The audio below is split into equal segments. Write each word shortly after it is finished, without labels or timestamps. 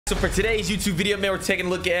So for today's YouTube video, man, we're taking a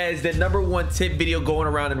look at the #1 tip video going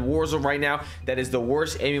around in Warzone right now. That is the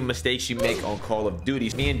worst aiming mistakes you make on Call of Duty.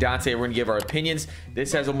 Me and Dante, we're gonna give our opinions.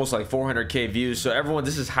 This has almost like 400K views. So everyone,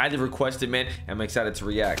 this is highly requested, man. I'm excited to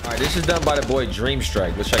react. All right, this is done by the boy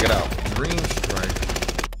Dreamstrike. Let's check it out.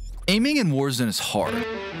 Dreamstrike. Aiming in Warzone is hard.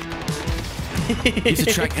 You have to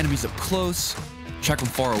track enemies up close, track them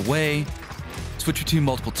far away, switch between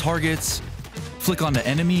multiple targets, flick onto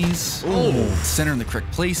enemies, center in the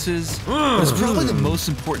correct places. But it's probably the most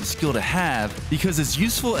important skill to have because as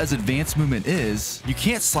useful as advanced movement is, you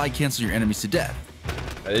can't slide cancel your enemies to death.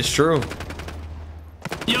 That is true.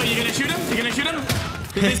 Yo, you gonna shoot him? You gonna shoot him?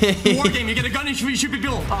 It's a war game. You get a gun and shoot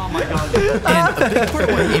people. Oh my god. And a big part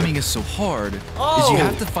of why aiming is so hard is you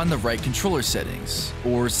have to find the right controller settings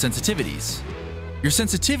or sensitivities. Your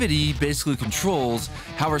sensitivity basically controls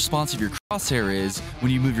how responsive your crosshair is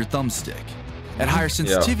when you move your thumbstick. At higher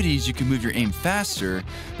sensitivities, you can move your aim faster,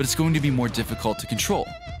 but it's going to be more difficult to control.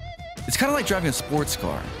 It's kind of like driving a sports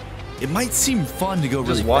car. It might seem fun to go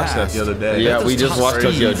really fast. Just watched that the other day. Yeah, we just watched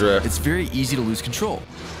Tokyo Drift. It's very easy to lose control.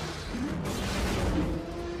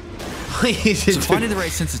 So finding the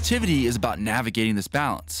right sensitivity is about navigating this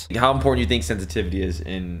balance. How important do you think sensitivity is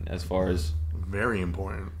in as far as? Very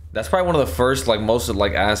important. That's probably one of the first, like, most of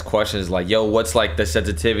like asked questions, like, yo, what's like the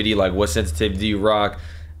sensitivity? Like, what sensitivity do you rock?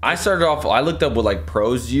 I started off, I looked up what like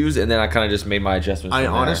pros use, and then I kind of just made my adjustments. I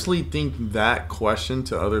honestly think that question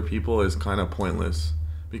to other people is kind of pointless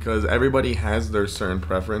because everybody has their certain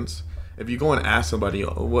preference. If you go and ask somebody,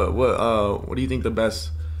 what do you think the best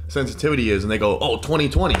sensitivity is, and they go, oh,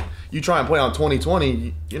 2020. You try and play on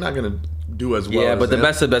 2020, you're not gonna do as well. Yeah, but as the them.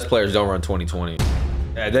 best of the best players don't run 2020.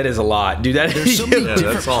 Yeah, that is a lot, dude. There's so many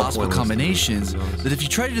different possible pointless combinations that if you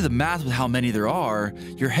try to do the math with how many there are,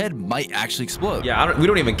 your head might actually explode. Yeah, we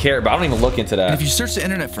don't even care, but I don't even look into that. And if you search the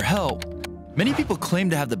internet for help, many people claim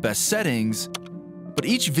to have the best settings, but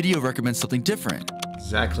each video recommends something different.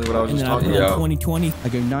 Exactly what I was just talking about. 2020, I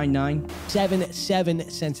go 9977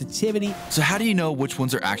 sensitivity. So how do you know which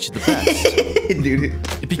ones are actually the best? Dude.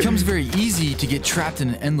 It becomes very easy to get trapped in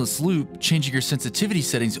an endless loop, changing your sensitivity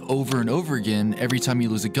settings over and over again every time you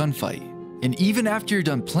lose a gunfight. And even after you're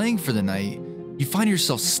done playing for the night, you find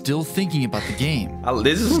yourself still thinking about the game.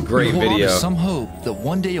 This is a great hold video. On to some hope that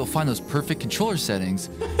one day you'll find those perfect controller settings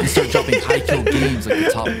and start dropping high kill games like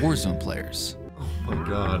the top Warzone players. Oh my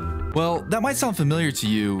god. Well, that might sound familiar to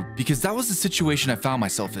you because that was the situation I found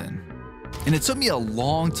myself in. And it took me a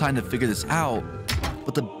long time to figure this out,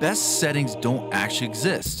 but the best settings don't actually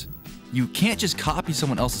exist. You can't just copy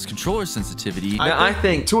someone else's controller sensitivity. I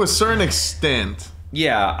think to a certain extent.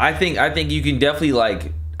 Yeah, I think you can definitely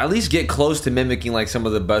like at least get close to mimicking like some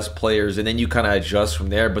of the best players, and then you kind of adjust from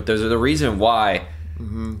there. But there's the reason why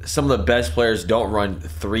some of the best players don't run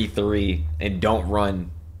 3-3 and don't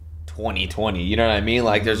run 2020. You know what I mean?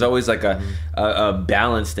 Like there's always like a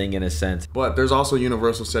balance thing in a sense. But there's also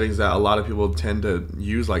universal settings that a lot of people tend to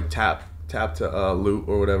use, like tap to loot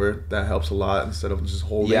or whatever. That helps a lot instead of just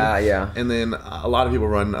holding. Yeah. And then a lot of people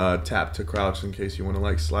run tap to crouch in case you want to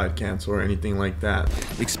like slide cancel or anything like that.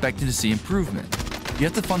 Expecting to see improvement. You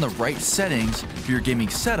have to find the right settings for your gaming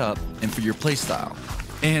setup and for your playstyle.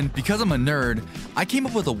 And because I'm a nerd, I came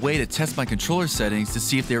up with a way to test my controller settings to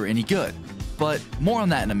see if they were any good. But more on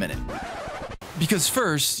that in a minute. Because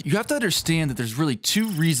first, you have to understand that there's really two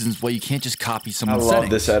reasons why you can't just copy someone's settings. I love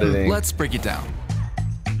this editing. Let's break it down.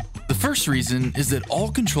 The first reason is that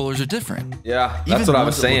all controllers are different. Yeah, that's what I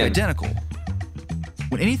was saying. Identical.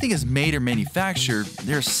 When anything is made or manufactured,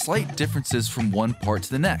 there are slight differences from one part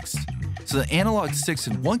to the next. So the analog sticks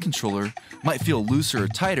in one controller might feel looser or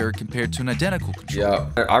tighter compared to an identical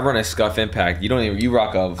controller. Yeah, I run a Scuff Impact. You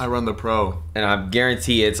rock a. I run the Pro, and I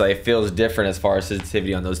guarantee it's like it feels different as far as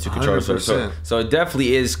sensitivity on those two controllers. So it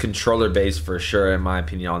definitely is controller based for sure, in my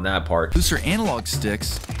opinion, on that part. Looser analog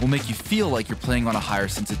sticks will make you feel like you're playing on a higher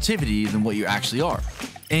sensitivity than what you actually are.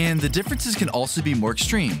 And the differences can also be more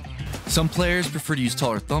extreme. Some players prefer to use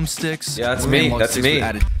taller thumbsticks. Yeah, that's me. That's me.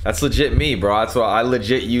 That's legit me, bro. That's why I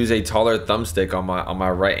legit use a taller thumbstick on my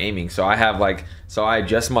right aiming. So I have I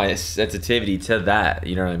adjust my sensitivity to that.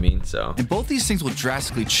 You know what I mean? So. And both these things will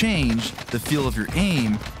drastically change the feel of your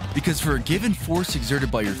aim because for a given force exerted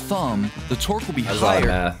by your thumb, the torque will be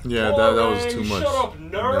higher. Yeah, that was too much. Shut up,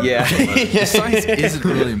 nerd. Yeah. The science isn't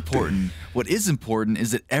really important. What is important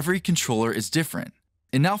is that every controller is different.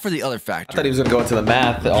 And now for the other factor. I thought he was going to go into the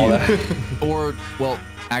math. All that. Or, well,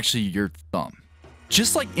 actually your thumb.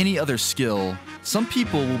 Just like any other skill, some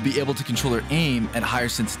people will be able to control their aim at higher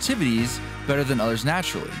sensitivities better than others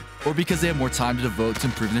naturally. or because they have more time to devote to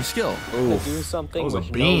improving their skill. Do something was a which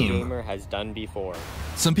no beam. gamer has done before.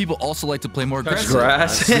 Some people also like to play more Touch aggressive,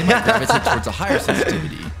 grass. so they might gravitate towards a higher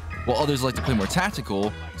sensitivity, while others like to play more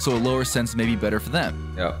tactical, so a lower sense may be better for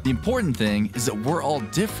them. Yep. The important thing is that we're all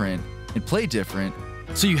different and play different,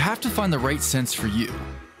 so you have to find the right sense for you.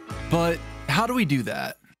 But how do we do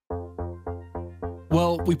that?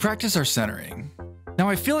 Well, we practice our centering. Now,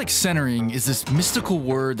 I feel like centering is this mystical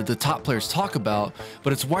word that the top players talk about,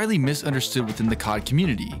 but it's widely misunderstood within the COD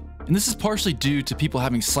community. And this is partially due to people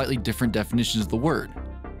having slightly different definitions of the word.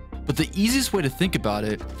 But the easiest way to think about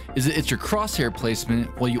it is that it's your crosshair placement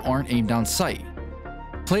while you aren't aimed down sight.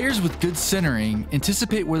 Players with good centering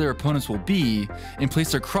anticipate where their opponents will be and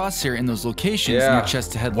place their crosshair in those locations near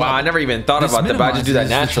chest to head Wow, level. I never even thought about that, but I just do that This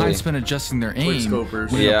minimizes the naturally. time spent adjusting their aim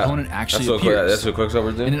Quickscopers. when an opponent actually appears. That's what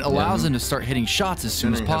quickscopers do. And it allows them to start hitting shots as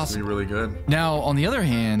soon as Centering has to be possible. really good. Now, on the other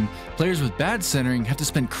hand, players with bad centering have to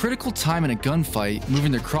spend critical time in a gunfight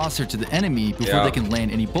moving their crosshair to the enemy before they can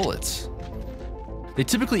land any bullets. They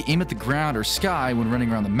typically aim at the ground or sky when running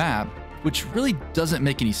around the map, which really doesn't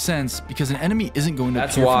make any sense because an enemy isn't going to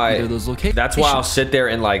appear from either of those locations. That's why I'll sit there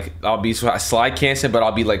and like I'll be slide canceling, but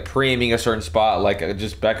I'll be like pre-aiming a certain spot, like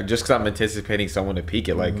just because I'm anticipating someone to peek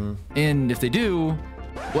it. Like, And if they do,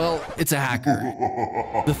 well, it's a hacker.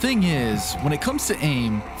 The thing is, when it comes to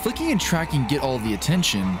aim, flicking and tracking get all the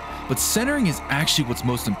attention, but centering is actually what's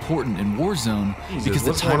most important in Warzone because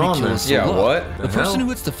the what's time going to on kill there? is so Yeah, low. what? The person who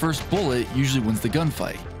hits the first bullet usually wins the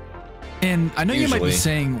gunfight. And I know you might be Usually.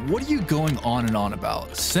 saying, what are you going on and on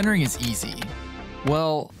about? Centering is easy.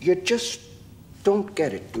 Well, You just don't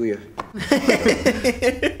get it, do you?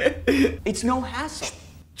 It's no hassle.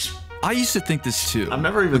 I used to think this too. I've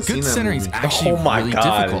never even But seen good that centering is movie. actually Oh my really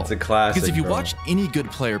God, difficult. it's a classic, Because if you bro. watch any good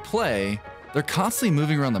player play, they're constantly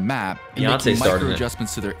moving around the map and Beyonce making started micro it.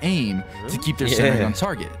 adjustments to their aim to keep their Yeah. centering on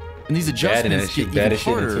target. And these adjustments shit, get bad even as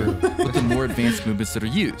shit harder too. with the more advanced movements that are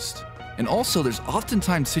used. And also, there's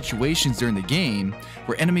oftentimes situations during the game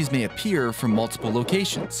where enemies may appear from multiple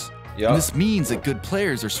locations. Yup. And this means that good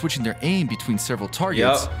players are switching their aim between several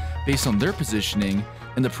targets Yup. based on their positioning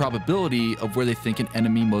and the probability of where they think an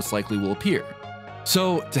enemy most likely will appear.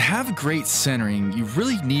 So, to have great centering, you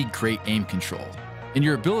really need great aim control. And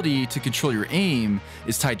your ability to control your aim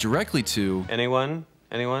is tied directly to Anyone?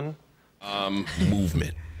 Anyone?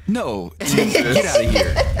 Movement. no, get out of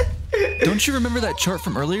here. Don't you remember that chart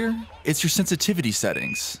from earlier? It's your sensitivity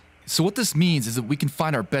settings. So what this means is that we can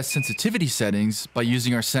find our best sensitivity settings by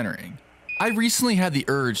using our centering. I recently had the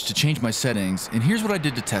urge to change my settings, and here's what I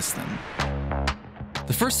did to test them.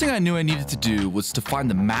 The first thing I knew I needed to do was to find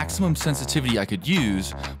the maximum sensitivity I could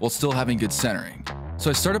use while still having good centering. So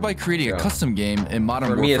I started by creating a custom game in Modern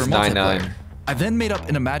For me, Warfare it's 9-9. multiplayer. I then made up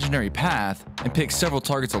an imaginary path and picked several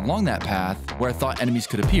targets along that path where I thought enemies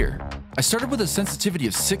could appear. I started with a sensitivity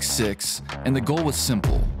of 6.6, and the goal was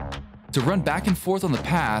simple: to run back and forth on the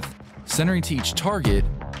path, centering to each target,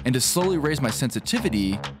 and to slowly raise my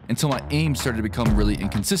sensitivity until my aim started to become really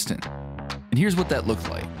inconsistent. And here's what that looked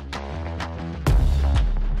like.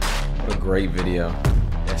 what a great video.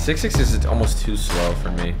 Yeah, 6.6 is almost too slow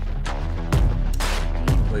for me.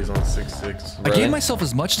 Plays on 6.6. I gave myself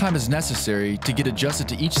as much time as necessary to get adjusted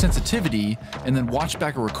to each sensitivity and then watch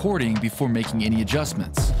back a recording before making any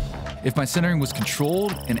adjustments. If my centering was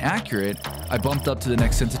controlled and accurate, I bumped up to the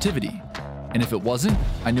next sensitivity. And if it wasn't,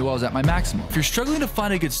 I knew I was at my maximum. If you're struggling to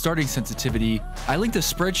find a good starting sensitivity, I linked a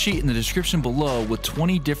spreadsheet in the description below with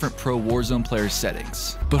 20 different pro Warzone player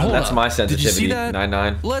settings. But hold That's up, my did you see sensitivity, that?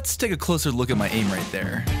 9-9. Let's take a closer look at my aim right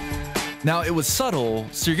there. Now, it was subtle,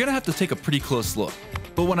 so you're gonna have to take a pretty close look.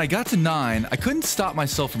 But when I got to 9, I couldn't stop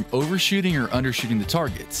myself from overshooting or undershooting the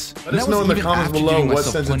targets. Let us know in the comments below what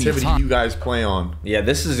sensitivity you guys play on. Yeah,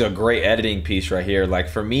 this is a great editing piece right here. Like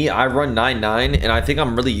for me, I run 9.9, and I think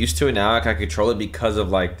I'm really used to it now. I can control it because of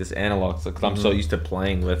like this analog, because I'm so used to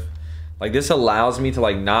playing with. Like this allows me to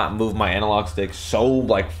like not move my analog stick so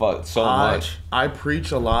like so much. I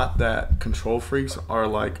preach a lot that control freaks are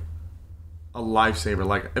like a lifesaver.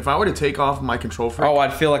 Like if I were to take off my control freak, Oh,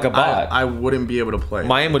 I'd feel like a bot. I wouldn't be able to play.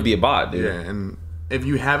 My aim would be a bot, dude. Yeah, and if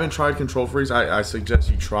you haven't tried control freaks, I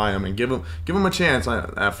suggest you try them and give them a chance.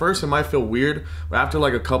 At first, it might feel weird, but after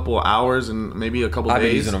like a couple of hours and maybe a couple I've been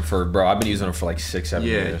days, using them for, bro. I've been using them for like 6-7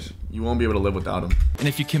 years. you won't be able to live without them. And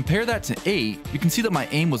if you compare that to 8, you can see that my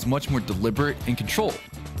aim was much more deliberate and controlled.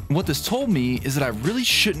 And what this told me is that I really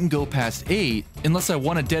shouldn't go past 8 unless I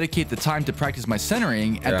want to dedicate the time to practice my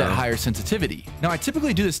centering at that higher sensitivity. Now, I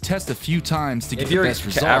typically do this test a few times to get the best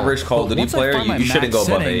result. If you're an average Call of Duty player, you shouldn't go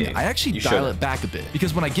above 8. I actually dial it back a bit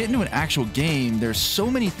because when I get into an actual game, there's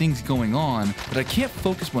so many things going on that I can't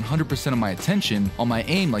focus 100% of my attention on my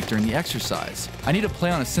aim like during the exercise. I need to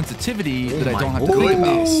play on a sensitivity that I don't have to think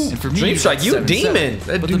about. And for me, Dreamstrike, you a demon.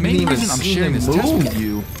 But the main reason I'm sharing this test with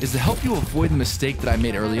you is to help you avoid the mistake that I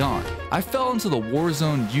made early on. I fell into the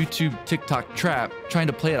Warzone YouTube TikTok trap trying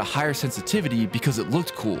to play at a higher sensitivity because it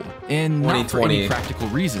looked cool and not for any practical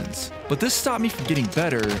reasons. But this stopped me from getting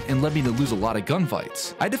better and led me to lose a lot of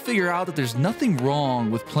gunfights. I had to figure out that there's nothing wrong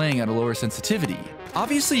with playing at a lower sensitivity.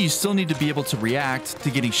 Obviously, you still need to be able to react to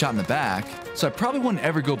getting shot in the back, so I probably wouldn't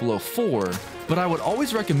ever go below 4, but I would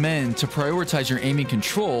always recommend to prioritize your aiming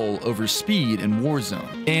control over speed in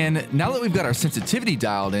Warzone. And now that we've got our sensitivity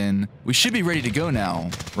dialed in, we should be ready to go now,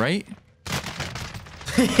 right?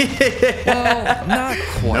 Well, not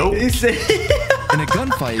quite. Nope. In a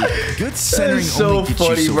gunfight, good centering only gets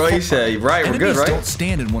you so far. You say, right, we're good, right? Enemies don't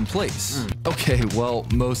stand in one place. Okay, well,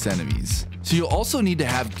 most enemies. So you'll also need to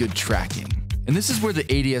have good tracking. And this is where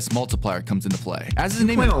the ADS multiplier comes into play. As the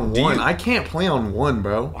name play on 1. I can't play on 1,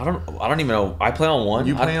 bro. I don't even know. I play on 1.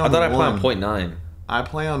 You play on I thought 1. I play on 0.9. I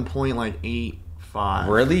play on point like 8, 5.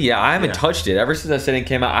 Really? Yeah, I haven't touched it. Ever since that setting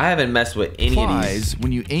came out, I haven't messed with any of these.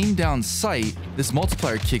 When you aim down sight, this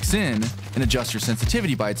multiplier kicks in and adjusts your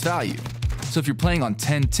sensitivity by its value. So if you're playing on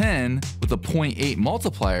 10-10 with a 0.8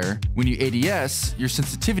 multiplier, when you ADS, your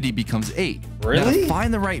sensitivity becomes 8. Really? Now to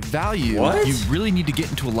find the right value, you really need to get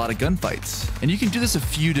into a lot of gunfights. And you can do this a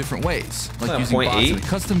few different ways, like using bots in a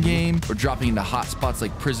custom game or dropping into hot spots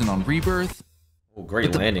like prison on Rebirth. Oh,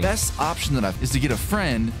 great but landing. The best option that is to get a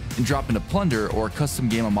friend and drop into Plunder or a custom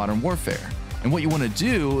game on Modern Warfare. And what you want to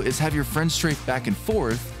do is have your friends strafe back and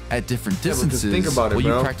forth at different distances think about it, while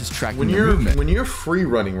bro. you practice tracking when your movement. When you're free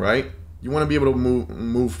running, right? You want to be able to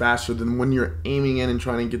move faster than when you're aiming in and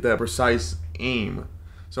trying to get that precise aim.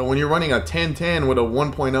 So when you're running a 10-10 with a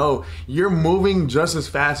 1.0, you're moving just as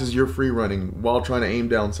fast as you're free running while trying to aim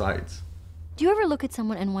down sights. Do you ever look at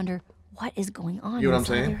someone and wonder what is going on you know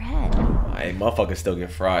inside their what I'm head? Hey, motherfuckers still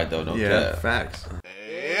get fried though, don't care. Facts.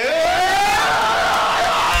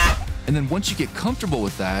 And then once you get comfortable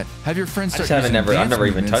with that, have your friends start I've using never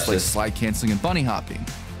even touched like this. slide canceling and bunny hopping.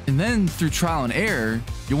 And then through trial and error,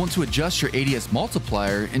 you'll want to adjust your ADS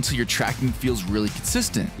multiplier until your tracking feels really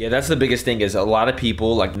consistent. Yeah, that's the biggest thing is a lot of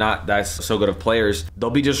people, like not that's so good of players, they'll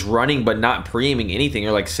be just running but not pre-aiming anything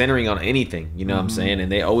or like centering on anything, you know what I'm saying?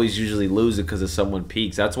 And they always usually lose it because of someone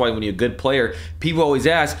peaks. That's why when you're a good player, people always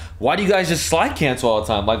ask, why do you guys just slide cancel all the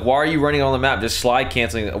time? Like, why are you running on the map just slide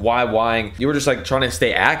canceling? Why? You were just like trying to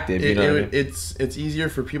stay active, you know what I mean? It's easier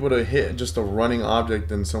for people to hit just a running object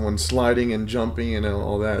than someone sliding and jumping and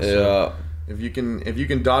all that. Yeah. So if you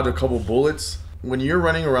can dodge a couple bullets when you're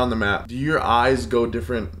running around the map, do your eyes go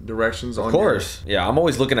different directions on? Of course. Yeah, I'm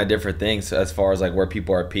always looking at different things as far as like where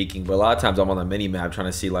people are peaking, but a lot of times I'm on the mini map trying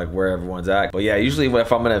to see like where everyone's at. But yeah, usually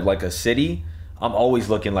if I'm in like a city, I'm always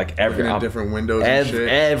looking like different windows and shit.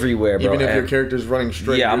 Everywhere, bro. Even if your character's running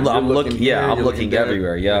straight. Yeah, I'm looking. Yeah, I'm looking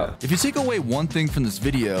everywhere. Yeah. If you take away one thing from this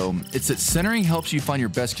video, it's that centering helps you find your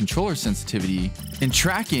best controller sensitivity, and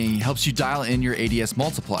tracking helps you dial in your ADS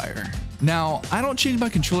multiplier. Now, I don't change my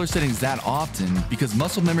controller settings that often because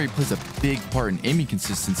muscle memory plays a big part in aiming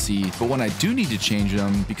consistency, but when I do need to change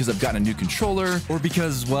them because I've gotten a new controller or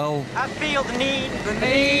because, well, I feel the need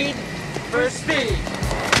for speed.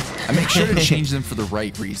 I make sure to change them for the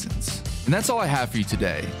right reasons. And that's all I have for you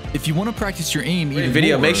today. If you want to practice your aim even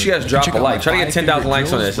video, more, make sure you guys drop a like. Try to get 10,000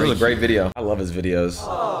 likes on this. This is a great here. video. I love his videos.